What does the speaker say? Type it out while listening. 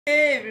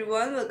Hey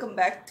everyone, welcome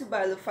back to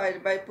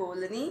Biolofied by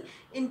Polani.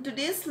 In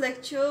today's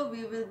lecture,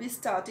 we will be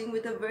starting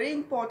with a very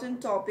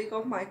important topic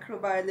of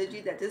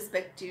microbiology, that is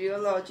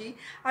bacteriology.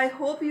 I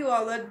hope you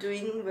all are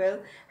doing well,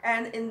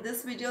 and in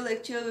this video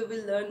lecture, we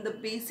will learn the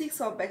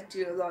basics of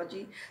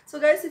bacteriology. So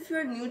guys, if you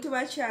are new to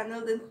my channel,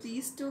 then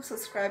please do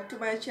subscribe to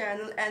my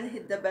channel and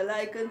hit the bell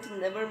icon to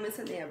never miss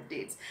any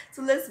updates.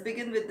 So let's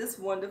begin with this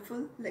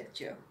wonderful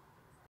lecture.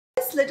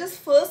 Let us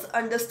first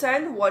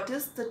understand what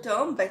is the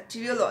term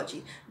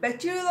bacteriology.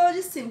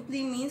 Bacteriology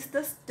simply means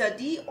the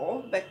study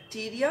of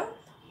bacteria,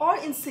 or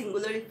in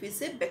singular if we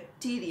say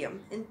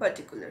bacterium in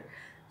particular.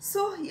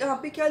 So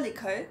यहाँ पे क्या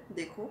लिखा है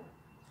देखो,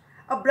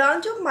 a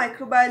branch of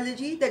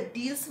microbiology that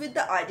deals with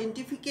the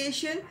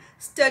identification,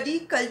 study,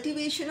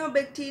 cultivation of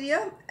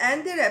bacteria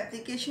and their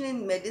application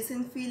in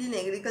medicine field, in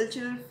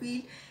agricultural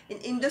field, in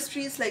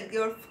industries like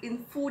your in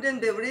food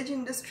and beverage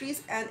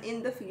industries, and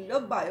in the field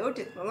of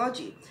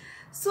biotechnology.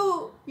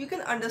 So you can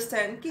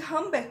understand कि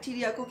हम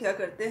bacteria को क्या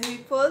करते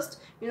हैं. First,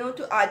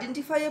 to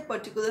identify a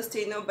particular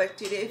strain of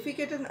bacteria, if we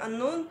get an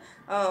unknown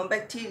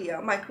bacteria,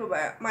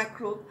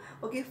 microbe,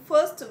 okay,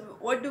 first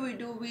what do?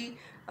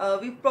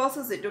 We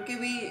process it, okay,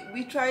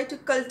 we try to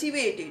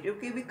cultivate it,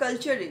 okay, we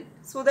culture it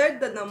so that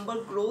the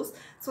number grows,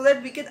 so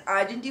that we can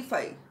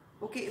identify,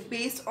 okay,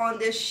 based on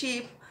their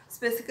shape,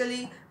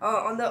 specifically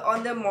on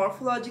the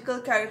morphological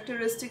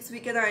characteristics,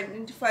 we can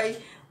identify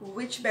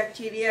which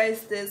bacteria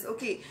is this,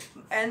 okay,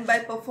 and by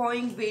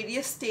performing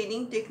various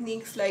staining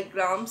techniques like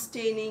gram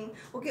staining,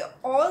 okay,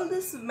 all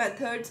these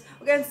methods,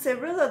 okay, and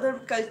several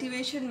other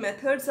cultivation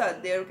methods are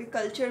there, okay,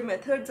 culture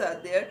methods are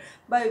there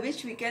by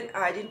which we can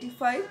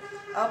identify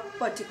a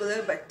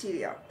particular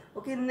bacteria.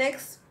 Okay,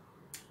 next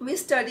we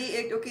study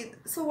it, okay.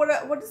 So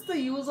what is the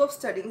use of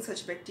studying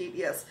such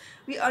bacteria?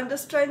 We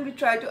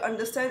try to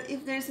understand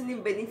if there is any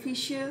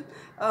beneficial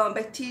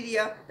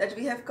bacteria that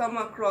we have come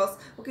across,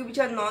 okay, which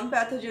are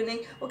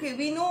non-pathogenic. Okay,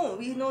 we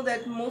know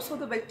that most of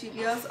the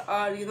bacteria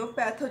are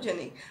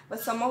pathogenic, but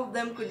some of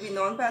them could be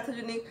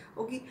non-pathogenic.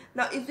 Okay,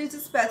 now if this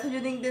is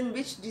pathogenic, then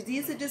which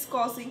disease it is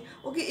causing.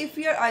 Okay, if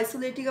we are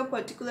isolating a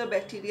particular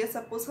bacteria,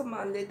 suppose हम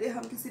मान लेते हैं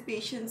हम किसी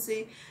patient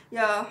से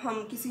या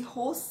हम किसी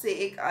होस्ट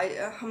से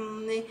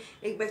हमने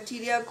एक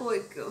बैक्टीरिया को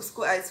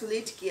उसको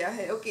आइसोलेट किया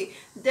है, okay,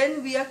 then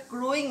we are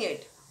growing it,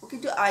 okay,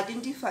 to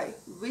identify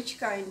which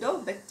kind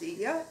of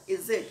bacteria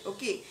is it,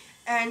 okay,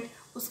 and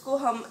उसको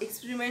हम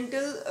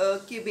experimental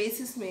के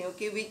basis में,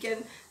 okay, we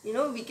can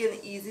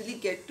easily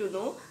get to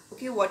know,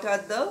 okay, what are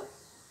the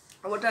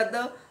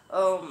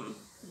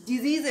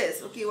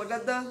diseases, okay, what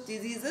are the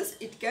diseases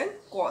it can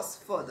cause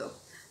further.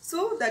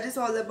 So that is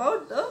all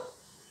about the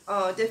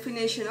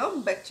definition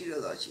of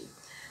bacteriology.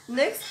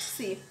 Next,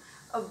 see,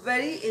 a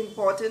very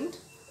important,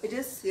 it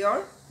is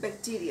your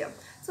bacteria.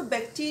 So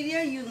bacteria,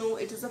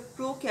 it is a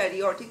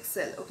prokaryotic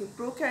cell, okay,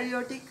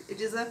 prokaryotic,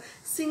 it is a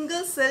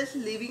single cell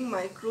living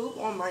microbe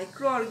or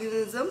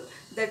microorganism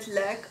that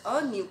lack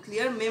a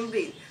nuclear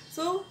membrane.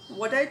 So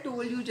what I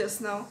told you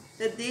just now,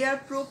 that they are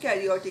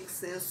prokaryotic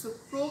cells. So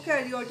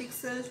prokaryotic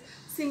cells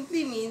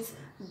simply means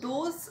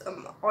those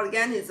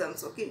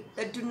organisms, okay,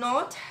 that do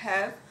not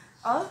have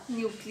a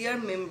nuclear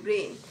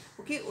membrane,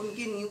 okay,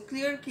 उनके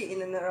nuclear के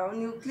in and around,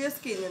 nucleus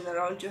के in and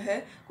around जो है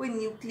कोई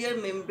nuclear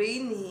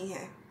membrane नहीं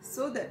है.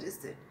 So that is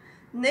it.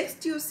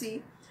 Next you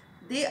see,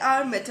 they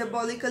are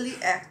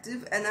metabolically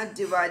active and are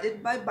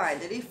divided by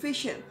binary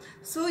fission.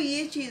 So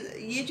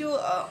ये जो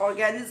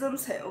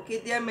organisms है, okay,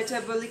 they are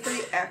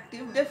metabolically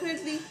active.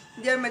 Definitely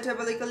they are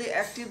metabolically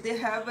active. They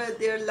have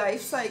their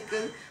life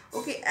cycle,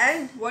 okay,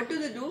 and what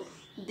do?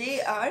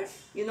 They are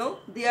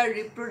they are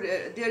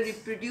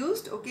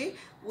reproduced, okay,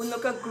 उन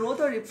लोग का growth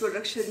और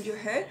reproduction जो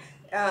है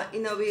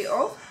in a way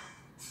of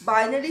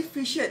binary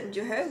fission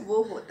जो है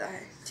वो होता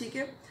है. ठीक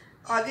है,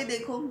 आगे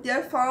देखो, they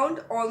are found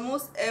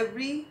almost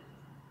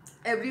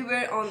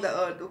everywhere on the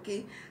earth,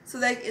 okay, so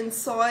like in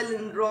soil,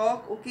 in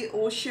rock, okay,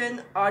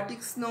 ocean,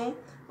 arctic snow,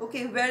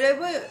 okay,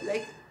 wherever,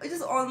 like it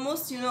is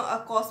almost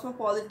a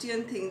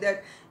cosmopolitan thing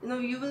that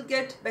you will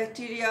get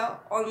bacteria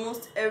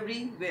almost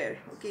everywhere,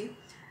 okay.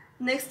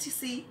 Next, you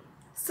see,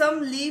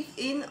 some live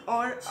in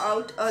or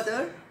out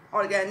other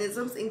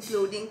organisms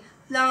including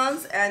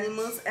plants,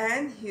 animals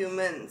and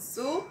humans.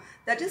 So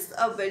that is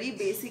a very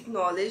basic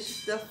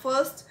knowledge.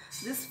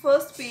 This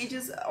first page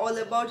is all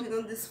about,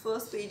 this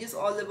first page is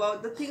all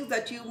about the things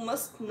that you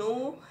must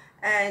know,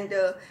 and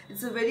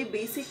it's a very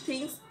basic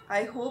things.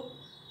 I hope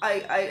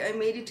I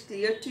made it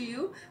clear to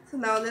you. So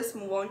now let's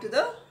move on to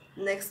the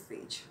next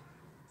page.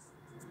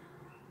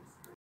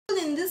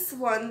 In this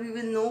one, we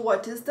will know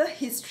what is the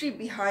history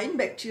behind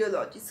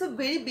bacteriology. So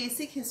very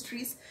basic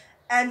histories.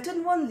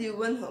 Anton von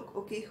Leeuwenhoek,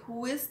 okay,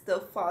 who is the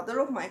father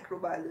of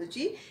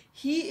microbiology,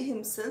 he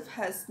himself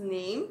has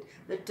named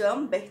the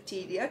term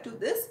bacteria to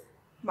this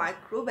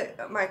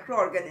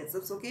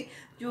microorganisms, okay,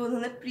 जो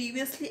उन्होंने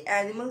previously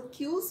animal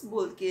cues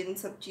बोल के इन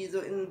सब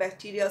चीज़ों, इन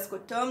bacteria को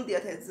term दिया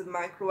था,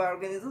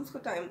 microorganisms को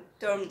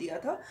term दिया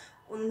था,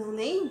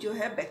 उन्होंने जो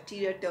है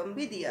बैक्टीरिया टर्म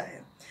भी दिया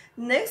है.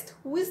 Next,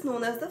 who is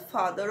known as the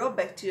father of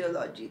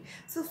bacteriology?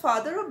 So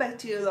father of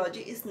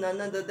bacteriology is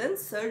none other than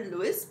Sir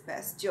Louis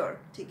Pasteur.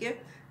 ठीक है.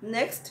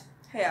 Next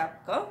है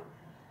आपका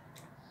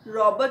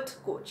Robert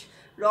Koch.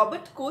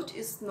 Robert Koch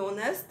is known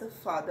as the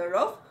father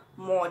of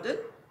modern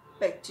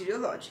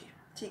bacteriology.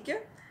 ठीक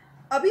है.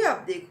 अभी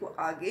आप देखो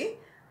आगे,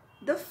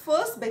 the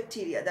first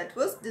bacteria that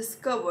was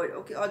discovered,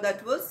 okay, or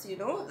that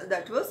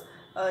was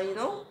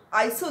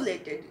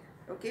isolated,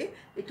 okay,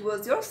 it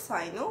was your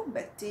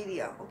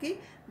cyanobacteria, okay,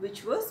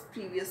 which was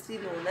previously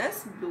known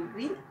as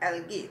blue-green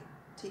algae.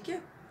 ठीक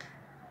है.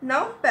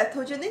 Now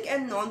pathogenic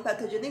and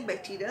non-pathogenic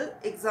bacterial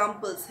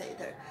examples है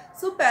इधर.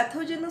 So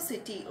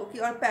pathogenicity, okay,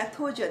 or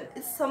pathogen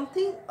is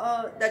something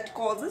that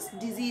causes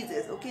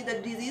diseases, okay. The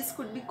disease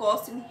could be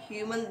caused in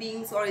human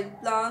beings or in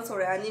plants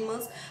or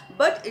animals,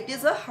 but it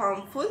is a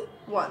harmful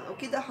one,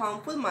 okay. The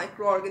harmful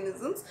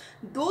microorganisms,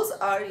 those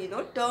are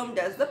termed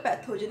as the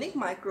pathogenic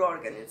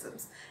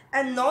microorganisms,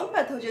 and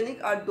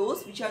non-pathogenic are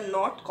those which are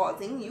not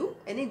causing you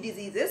any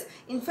diseases.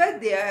 In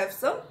fact, they have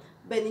some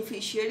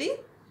beneficiary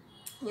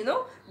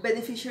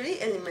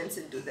elements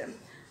into them.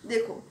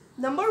 देखो,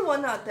 number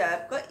 1 आता है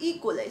आपका E.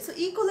 coli. So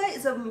E. coli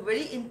is a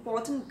very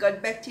important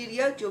gut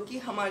bacteria जो कि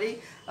हमारे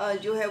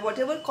जो है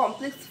whatever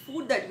complex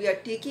food that we are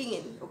taking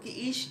in, okay,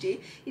 each day,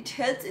 it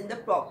helps in the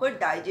proper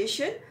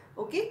digestion,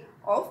 okay,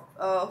 of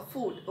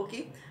food,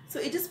 okay. So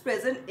it is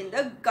present in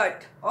the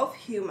gut of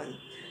human.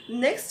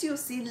 Next you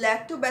see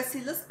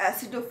Lactobacillus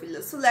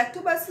acidophilus. So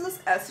Lactobacillus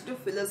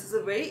acidophilus is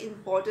a very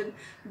important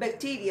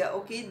bacteria,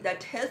 okay,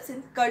 that helps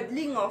in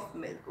curdling of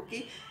milk,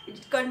 okay.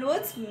 It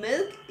converts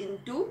milk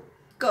into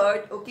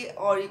curd, okay,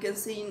 or you can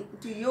say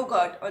into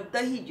yogurt or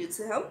dahi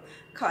जिसे हम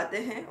खाते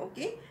हैं,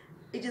 okay.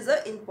 It is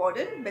a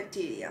important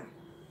bacteria.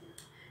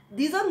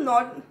 These are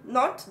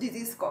not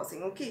disease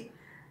causing, okay.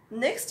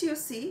 Next you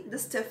see the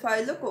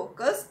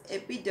Staphylococcus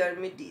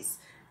epidermidis.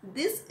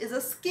 This is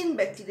a skin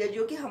bacteria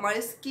जो कि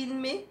हमारे skin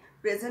में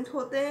present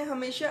होते हैं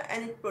हमेशा,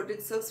 and it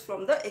protects us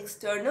from the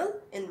external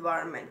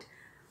environment.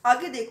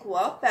 आगे देखो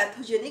आप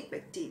पैथोजेनिक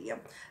बैक्टीरियम.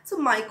 सो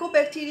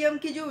माइकोबैक्टीरियम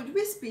की जो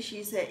भी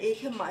स्पीशीज है, एक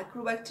है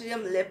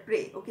mycobacterium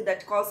leprae, okay,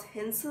 that cause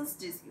हेंसन्स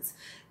disease,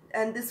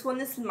 and this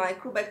one is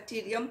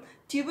mycobacterium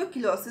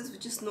tuberculosis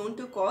which is known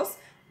to cause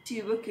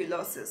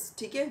tuberculosis.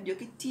 ठीक है, जो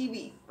कि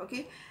TB,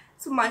 okay.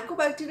 So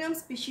Mycobacterium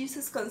species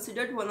is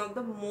considered one of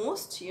the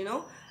most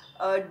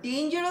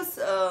dangerous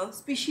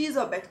species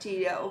of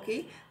bacteria,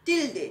 okay,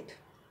 till date.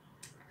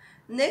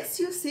 Next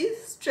you see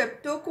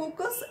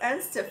Streptococcus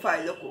and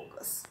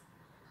Staphylococcus.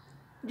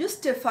 जो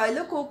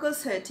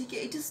Staphylococcus है, ठीक है,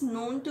 it is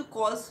known to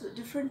cause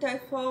different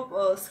type of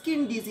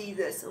skin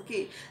diseases,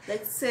 okay,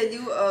 like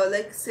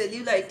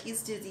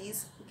cellulitis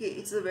disease, okay,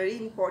 it's a very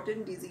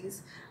important disease.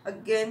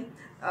 Again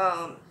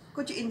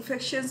कुछ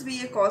infections भी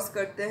ये cause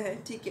करते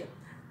हैं, ठीक है.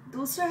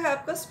 दूसरा है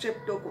आपका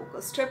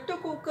Streptococcus.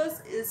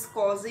 Streptococcus is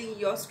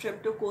causing your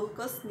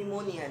Streptococcus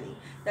निमोनियानी,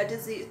 that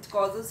is it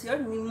causes your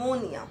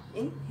pneumonia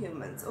in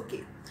humans. Okay,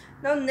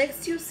 now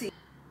next you see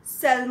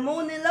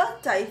Salmonella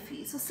typhi.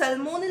 So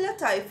Salmonella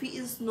typhi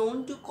is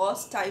known to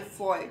cause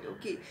typhoid,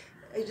 okay.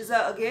 It is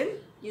again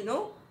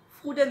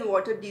food and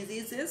water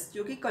diseases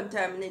जो कि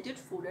contaminated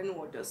food and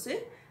water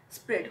से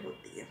spread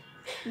होती है.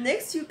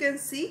 Next you can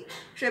see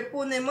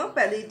Treponema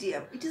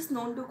pallidum. It is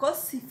known to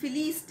cause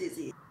syphilis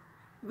disease,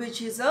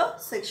 which is a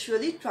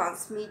sexually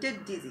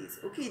transmitted disease,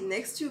 okay.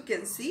 Next you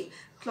can see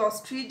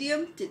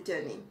Clostridium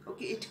tetani,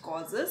 okay. It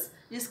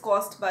is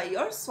caused by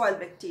your soil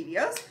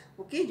bacteria,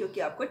 okay, जो कि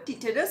आपको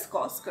tetanus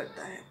cause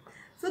करता है.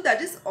 So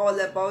that is all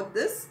about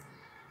this,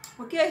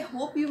 okay. I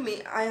hope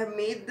I have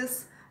made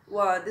this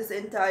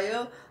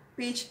entire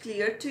page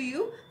clear to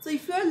you. So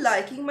if you are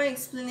liking my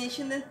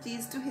explanation, then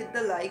please to hit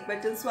the like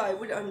button, so I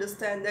would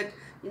understand that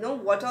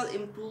what all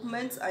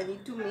improvements I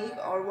need to make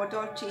or what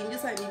all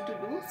changes I need to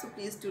do. So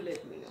please do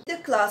let me know. The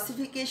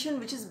classification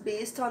which is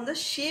based on the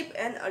shape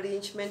and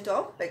arrangement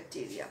of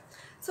bacteria.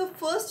 So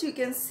first you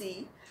can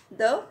see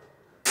the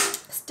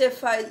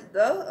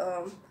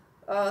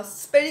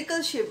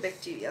spherical shaped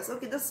bacteria,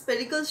 okay. The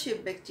spherical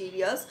shaped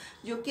bacteria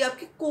जो कि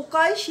आपके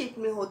cocci shape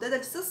में होता है,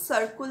 that is a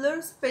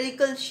circular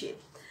spherical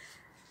shape.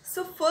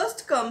 So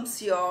first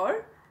comes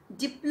your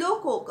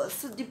Diplococcus.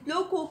 So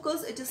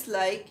Diplococcus, it is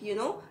like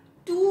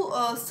two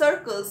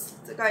circles,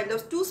 kind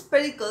of two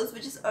sphericals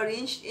which is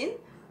arranged in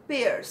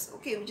pairs,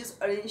 okay, which is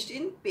arranged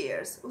in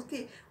pairs,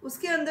 okay.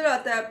 उसके अंदर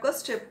आता है आपका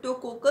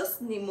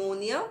Streptococcus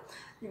pneumonia,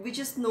 which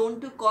is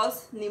known to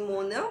cause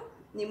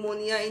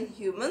pneumonia in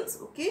humans,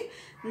 okay.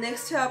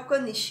 Next है आपका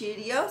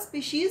Neisseria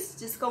species,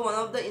 जिसका one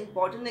of the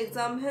important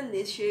exam है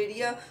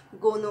Neisseria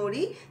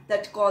gonorrhoeae,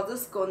 that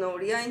causes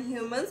gonorrhea in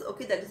humans,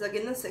 okay. That is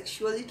again a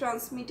sexually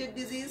transmitted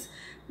disease.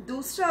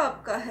 दूसरा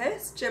आपका है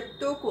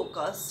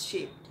Streptococcus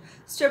shaped.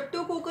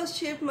 Streptococcus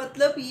shaped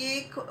मतलब ये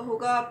एक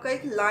होगा आपका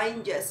एक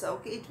line जैसा,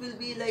 okay. It will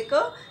be like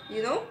a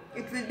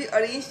it will be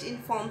arranged in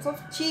forms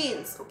of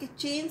chains, okay,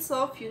 chains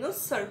of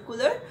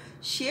circular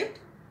shaped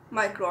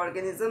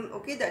microorganism,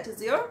 okay. That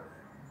is your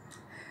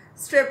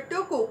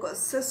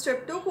Streptococcus,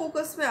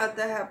 Streptococcus में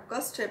आता है आपका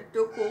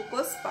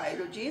Streptococcus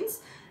pyrogens,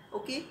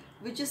 okay,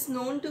 which is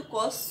known to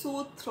cause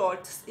सोर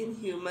throats in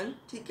human,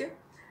 ठीक है।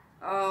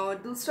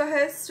 दूसरा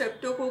है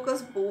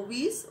Streptococcus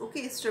बोवीज,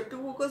 okay,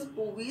 Streptococcus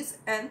बोवीज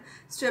and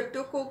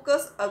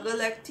Streptococcus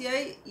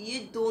अगलैक्टियाई, ये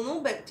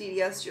दोनों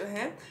बैक्टीरियाज जो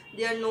हैं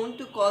they are known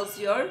to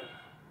cause your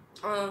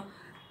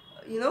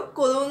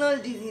colonal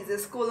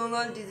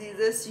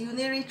diseases,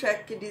 urinary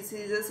tract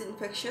diseases,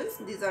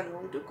 infections, these are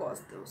known to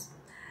cause those.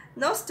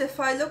 Now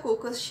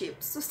staphylococcus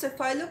shapes, so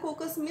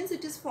staphylococcus means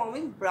it is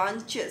forming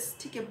branches,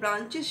 ठीक है,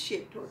 branches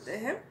shaped होते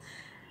हैं।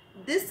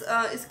 this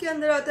इसके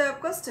अंदर आता है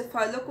आपका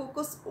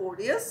staphylococcus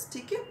aureus,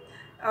 ठीक है,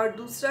 और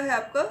दूसरा है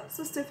आपका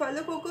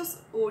staphylococcus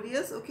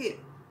aureus, okay,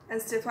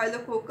 and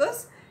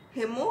staphylococcus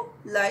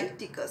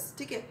hemolyticus,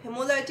 ठीक है,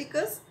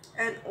 hemolyticus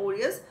and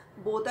aureus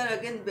both are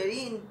again very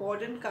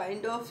important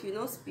kind of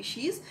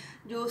species।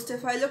 जो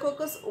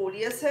staphylococcus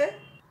aureus है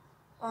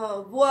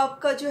वो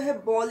आपका जो है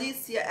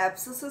बॉलिस या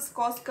एब्सेसिस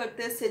कॉज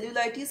करते हैं,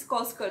 सेल्यूलाइटिस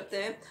कॉज करते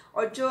हैं,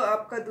 और जो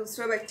आपका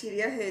दूसरा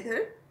बैक्टीरिया है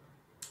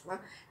इधर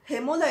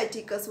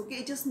हेमोलाइटिकस, okay,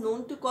 it is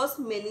known to cause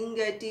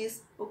मेनिंगाइटिस,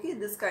 okay,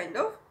 this kind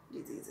of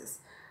diseases.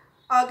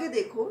 आगे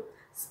देखो,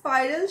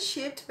 spiral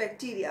shaped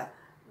bacteria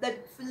that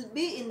will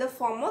be in the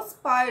form of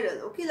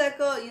spiral, okay, like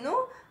a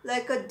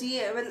like a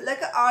DNA,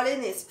 like a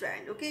RNA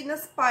strand, okay, in a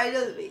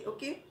spiral way,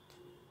 okay,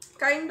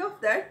 kind of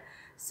that।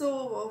 so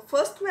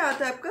first में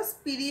आता है आपका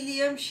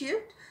स्पिरिलियम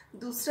shaped,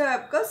 दूसरा है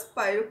आपका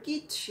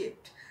spirochaete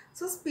shaped.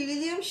 so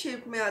स्पिरिलियम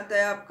shape में आता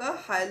है आपका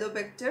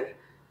हाइलोबैक्टर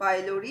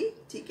पाइलोरी,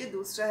 ठीक है,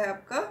 दूसरा है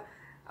आपका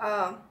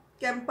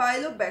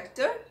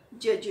कैम्पाइलोबैक्टर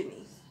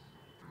jejuni.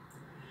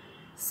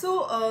 so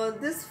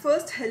this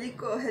first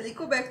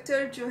helicobacter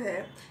जो है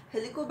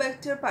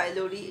Helicobacter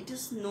pylori, it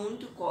is known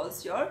to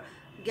cause your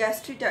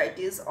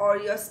गैस्ट्रिटाइटिस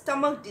और योर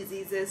स्टमक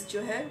डिजीजेस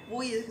जो है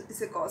वो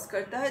इसे कॉज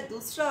करता है।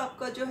 दूसरा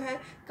आपका जो है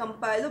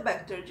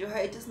कंपाइलोबैक्टर जो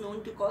है, it is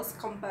known to cause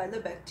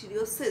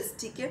कंपाइलोबैक्टीरियोसिस,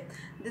 ठीक है,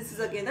 this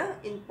is again a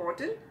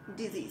important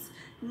disease.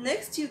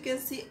 Next you can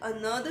see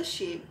another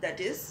shape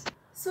that is,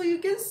 so you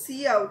can see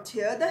out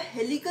here the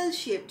helical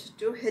shaped,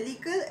 जो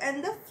helical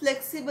and the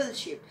flexible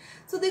shaped।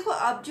 so देखो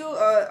आप जो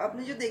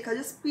आपने जो देखा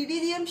जो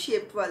स्पिरिलियम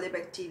शेप्ड वाले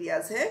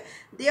बैक्टीरियाज हैं,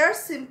 they are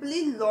simply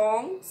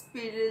long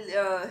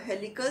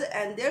helical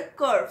and they are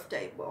curved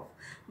type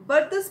of,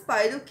 but the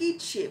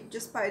spirochete shape, जो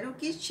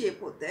spirochete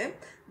shape होते हैं,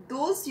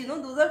 those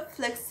those are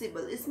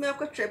flexible। इसमें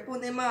आपका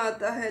ट्रेपोनेमा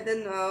आता है,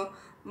 then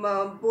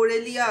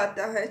बोरेलिया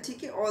आता है,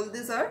 ठीक है, all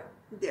these are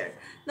there।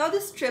 now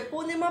this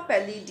treponema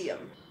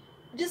pallidum,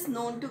 it is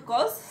known to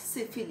cause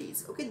syphilis,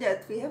 okay,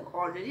 that we have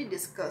already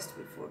discussed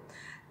before।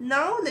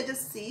 now let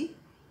us see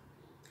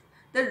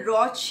the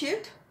rod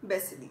shaped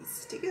bacillus,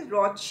 ठीक है,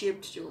 rod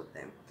shaped जो होते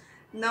हैं।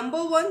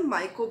 number 1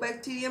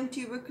 mycobacterium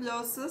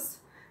tuberculosis,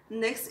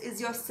 next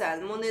is your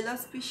salmonella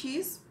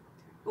species,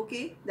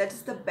 okay, that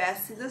is the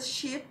bacillus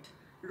shaped,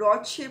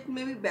 rod shaped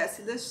में भी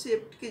bacillus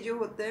shaped के जो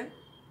होते हैं,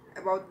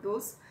 about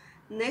those।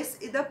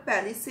 next is the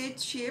palisade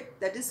shape,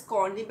 that is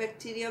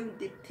corynebacterium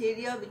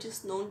diphtheria, which is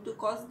known to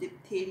cause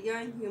diphtheria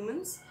in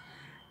humans।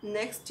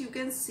 next you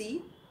can see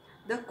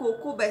the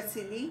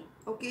cocobacilli,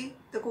 okay,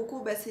 the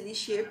cocobacilli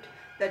shaped,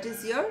 that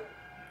is your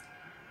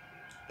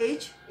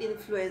H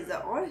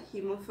influenza or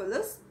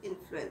hemophilus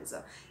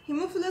influenza।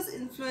 hemophilus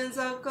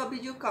influenza का भी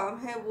जो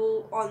काम है वो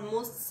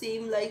almost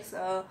same like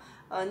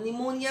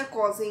pneumonia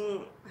causing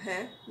है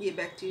ये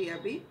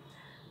bacteria भी।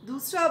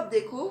 दूसरा आप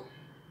देखो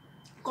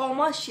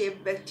comma shaped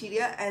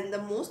bacteria and the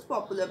most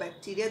popular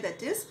bacteria,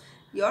 that is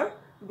your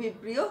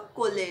Vibrio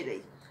cholerae।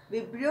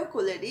 Vibrio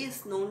cholerae is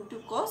known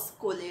to cause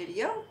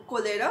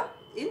cholera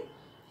in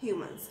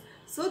humans।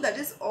 so that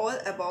is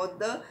all about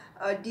the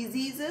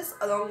diseases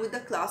along with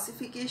the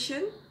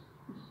classification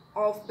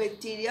of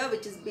bacteria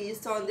which is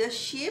based on their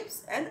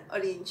shapes and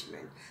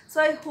arrangement।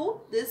 so I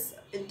hope this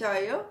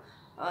entire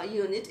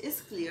unit is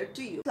clear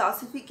to you।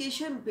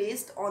 classification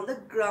based on the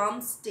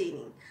gram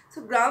staining।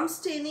 so gram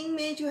staining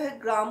में जो है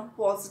gram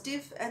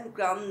positive and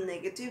gram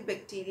negative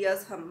bacteria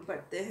हम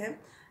पढ़ते हैं,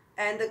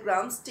 and the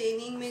gram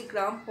staining में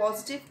gram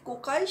positive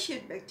cocci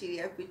shaped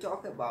bacteria if we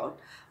talk about,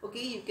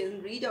 okay, you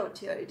can read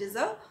out here, it is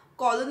a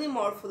colony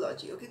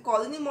morphology, okay,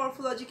 colony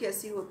morphology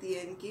कैसी होती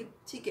है इनकी,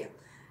 ठीक है।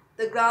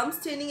 the gram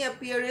staining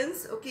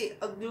appearance, okay,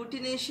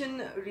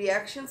 agglutination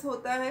reactions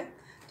होता है,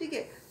 ठीक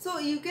है। so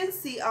you can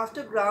see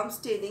after gram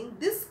staining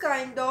this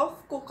kind of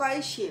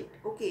cocci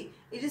shaped, okay,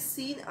 it is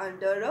seen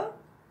under a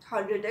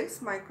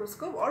 100x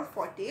microscope or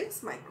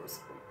 40x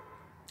microscope।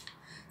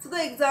 so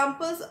the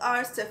examples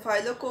are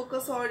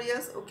staphylococcus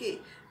aureus, okay,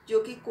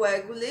 जो कि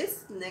coagulase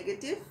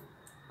negative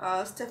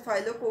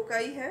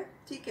staphylococci है,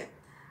 ठीक है।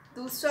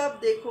 दूसरा आप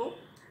देखो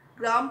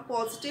gram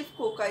positive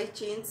cocci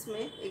chains में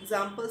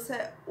examples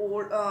है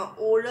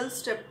oral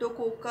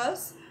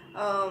Streptococcus,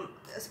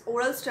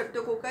 oral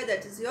streptococci,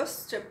 that is your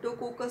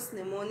streptococcus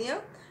pneumonia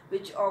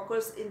which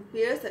occurs in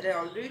pairs that I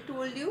already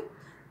told you।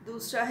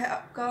 दूसरा है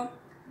आपका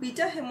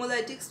बीटा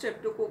हेमोलाइटिक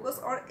स्ट्रेप्टोकोकस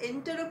और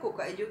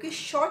एंटेरोकोकाई जो कि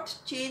शॉर्ट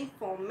चेन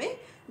फॉर्म में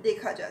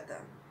देखा जाता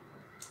है।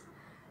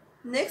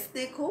 नेक्स्ट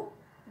देखो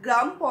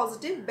ग्राम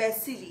पॉजिटिव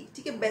बेसिली,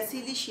 ठीक है,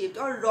 बेसिली शेप्ड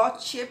और रॉड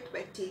शेप्ड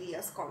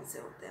बैक्टीरिया कौन से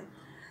होते हैं।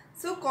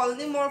 सो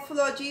कॉलोनी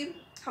मॉर्फोलॉजी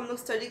हम लोग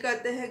स्टडी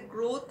करते हैं,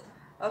 ग्रोथ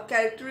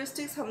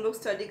कैरेक्टरिस्टिक्स हम लोग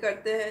स्टडी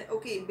करते हैं।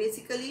 Okay,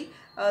 basically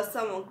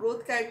some growth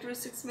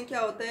characteristics में क्या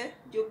होता है,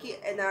 जो कि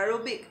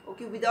एनारोबिक,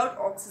 ओके, विदाउट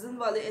ऑक्सीजन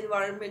वाले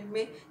एनवायरनमेंट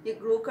में ये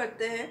ग्रो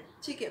करते हैं,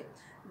 ठीक है।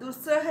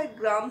 दूसरा है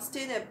ग्राम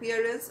stand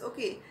appearance.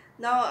 Okay,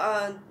 now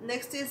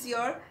next is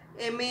your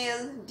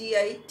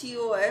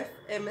MALDITOF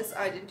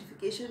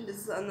identification. This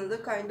is another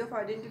kind of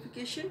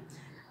identification.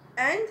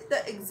 And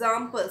the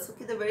examples,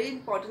 okay, the very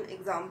important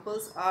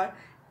examples are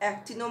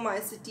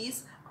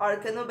actinomycetes,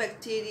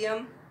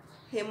 Arcanobacterium,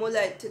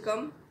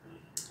 Hemolyticum,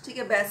 ठीक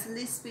है,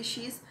 Bacillus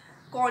species,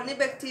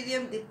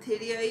 Cornybacterium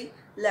diphtheriae,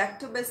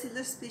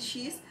 Lactobacillus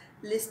species,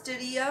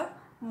 Listeria,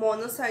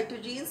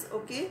 monocytogenes,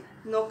 okay,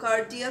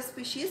 Nocardia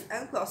species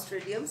and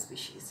Clostridium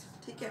species,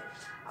 ठीक है।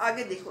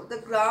 आगे देखो, the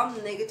gram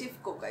negative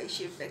cocci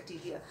shape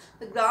bacteria,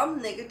 the gram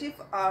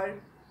negative are,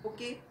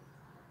 okay,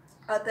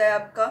 आता है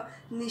आपका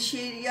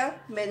निशेरिया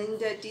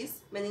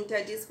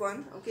meningitis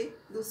 1, okay.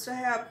 दूसरा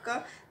है आपका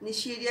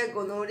निशेरिया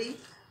गोनोरी,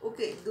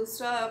 ओके।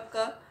 दूसरा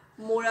आपका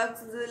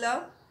मोराक्सिला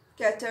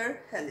कैटर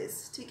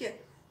हेलिस, ठीक है।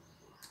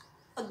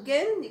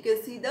 Again you can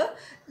see the,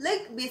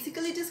 like,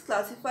 basically it is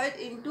classified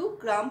into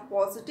gram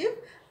positive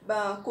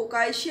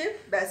cocci shape,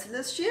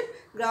 bacillus shape,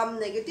 gram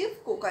negative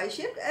cocci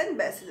shape and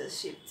bacillus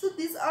shape. So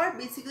these are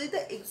basically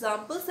the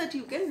examples that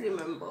you can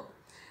remember.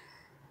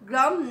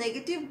 Gram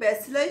negative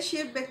bacilli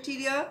shaped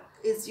bacteria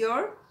is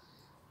your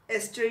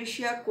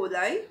Escherichia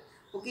coli,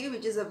 okay,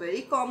 which is a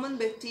very common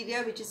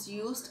bacteria which is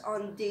used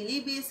on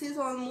daily basis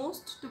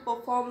almost to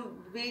perform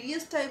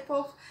various type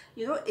of,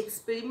 you know,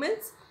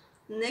 experiments.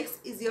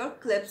 Next is your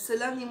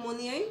Klebsiella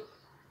pneumoniae.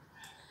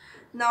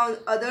 Now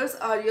others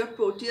are your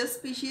Proteus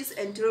species,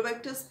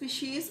 Enterobacter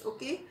species,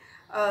 okay,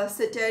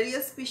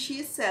 Ceteria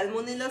species,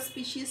 Salmonella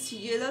species,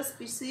 Shigella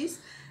species,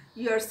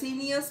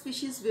 Yersinia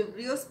species,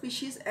 Vibrio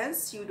species and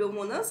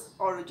Pseudomonas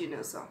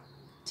aeruginosa,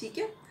 ठीक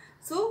है।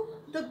 So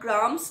the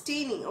gram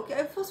staining, okay,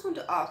 I first want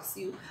to ask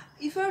you,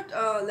 if you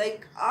are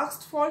like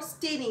asked for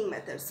staining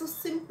methods, so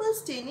simple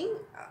staining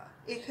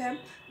एक है,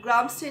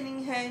 gram staining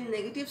है,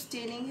 negative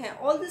staining है,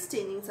 all the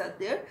स्टेनिंग्स are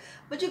there.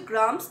 But जो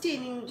gram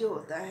staining जो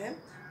होता है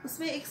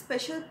उसमें एक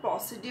स्पेशल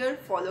प्रोसीड्यूर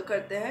फॉलो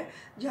करते हैं,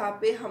 जहाँ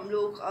पे हम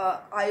लोग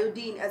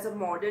iodine as a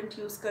mordant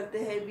use करते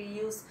हैं। We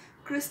use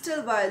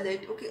crystal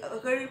violet, okay,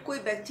 अगर कोई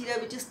bacteria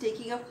which is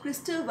taking up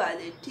crystal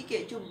violet, ठीक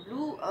है, जो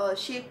ब्लू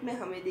शेप में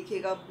हमें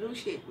दिखेगा, ब्लू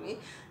शेप में,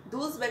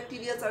 those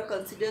bacterias are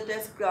considered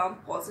as gram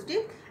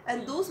positive.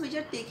 And those which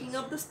are taking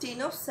up the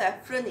stain of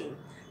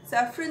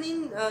सैफ्रनिन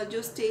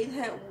जो स्टेन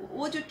है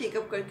वो जो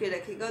टेकअप करके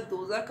रखेगा,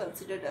 those are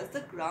considered as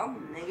the gram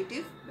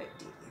negative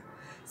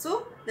bacteria. So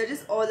that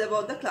is all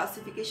about the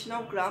classification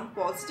of gram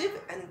positive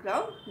and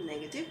gram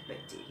negative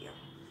bacteria.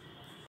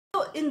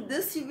 So in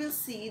this you will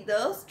see the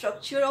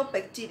structure of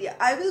bacteria.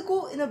 I will go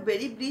in a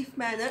very brief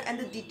manner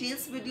and the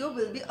details video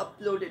will be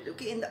uploaded,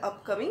 okay, in the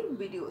upcoming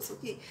videos,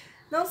 okay.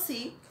 Now see,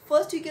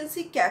 first you can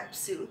see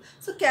capsule.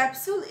 So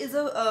capsule is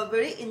a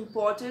very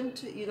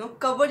important, you know,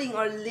 covering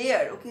or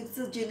layer, okay.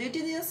 It's a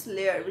gelatinous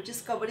layer which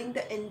is covering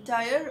the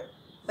entire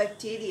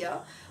bacteria,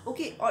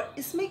 okay. और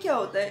इसमें क्या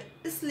होता है,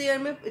 इस layer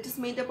में it is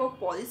made up of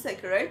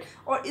polysaccharide,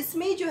 और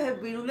इसमें जो है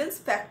विरुलेंस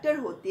फैक्टर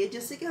होती है,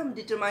 जिससे कि हम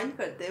डिटरमाइन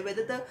करते हैं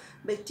whether the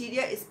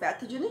bacteria is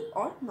pathogenic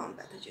और नॉन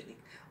पैथोजेनिक,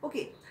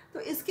 ओके। तो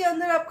इसके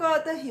अंदर आपका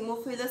आता है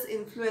Haemophilus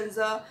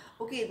influenza,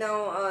 okay, now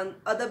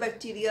other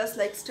bacterias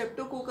like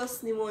Streptococcus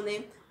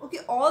निमोने, okay,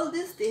 all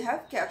this they have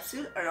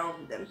capsule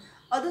around them.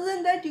 Other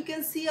than that you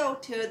can see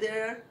out here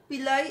there are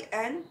पिलाई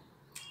and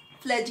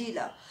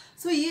flagella.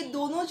 सो ये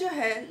दोनों जो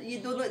है, ये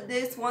दोनों,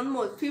 there is one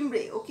more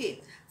fimbriae, okay.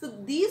 So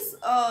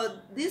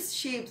this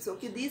shapes,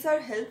 okay, these are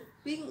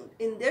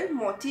helping in their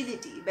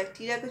motility.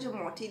 Bacteria का जो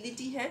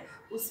motility है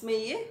उसमें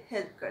ये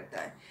हेल्प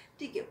करता है,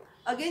 ठीक है.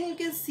 Again you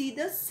can see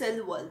the cell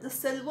wall. The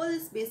cell wall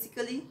is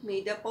basically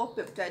made up of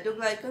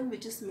peptidoglycan,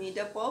 which is made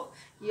up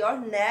of your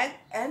NAG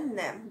and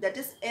NAM, that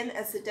is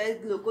N-acetyl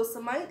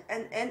glucosamide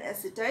and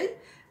N-acetyl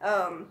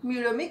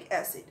muramic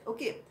acid,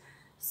 okay.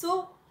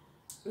 So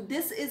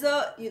this is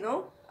a, you know,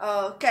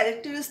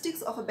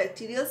 characteristics of a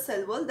bacterial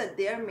cell wall, that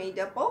they are made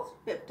up of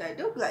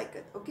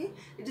peptidoglycan, okay.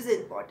 It is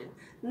important.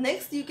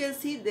 Next you can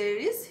see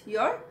there is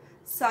your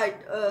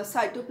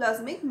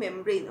cytoplasmic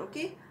membrane,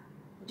 okay,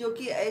 जो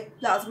कि एक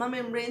plasma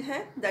membrane है,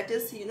 that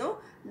is, you know,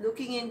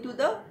 looking into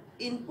the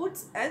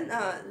inputs and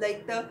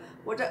like the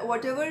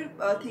whatever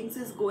things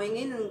is going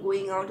in and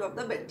going out of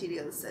the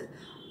bacterial cell.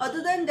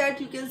 Other than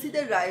that you can see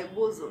the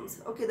ribosomes,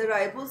 okay. The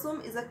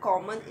ribosome is a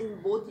common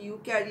in both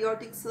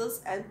eukaryotic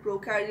cells and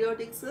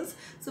prokaryotic cells.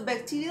 So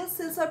bacterial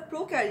cells are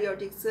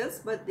prokaryotic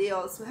cells, but they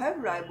also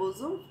have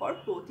ribosome for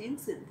protein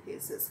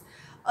synthesis.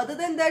 Other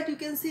than that you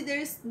can see there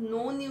is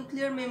no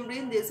nuclear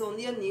membrane, there is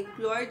only a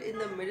nucleoid in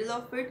the middle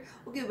of it,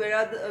 okay,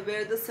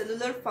 where the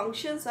cellular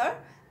functions are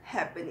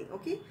happening,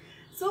 okay.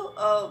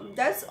 So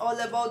that's all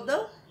about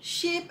the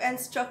shape and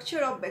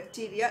structure of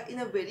bacteria in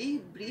a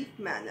very brief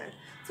manner.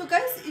 So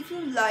guys, if you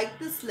like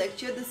this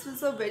lecture, this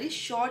is a very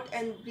short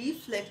and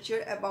brief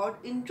lecture about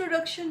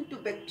introduction to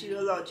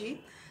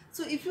bacteriology.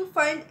 So if you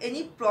find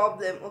any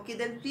problem, okay,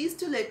 then please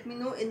to let me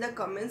know in the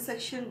comment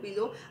section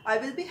below. I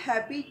will be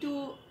happy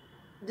to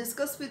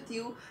discuss with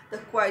you the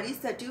queries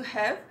that you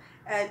have.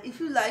 And if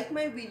you like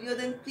my video,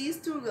 then please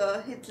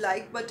to hit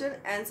like button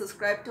and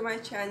subscribe to my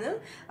channel.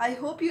 I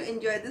hope you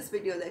enjoy this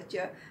video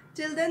lecture.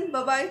 Till then,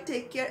 bye bye,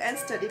 take care and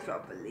study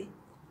properly.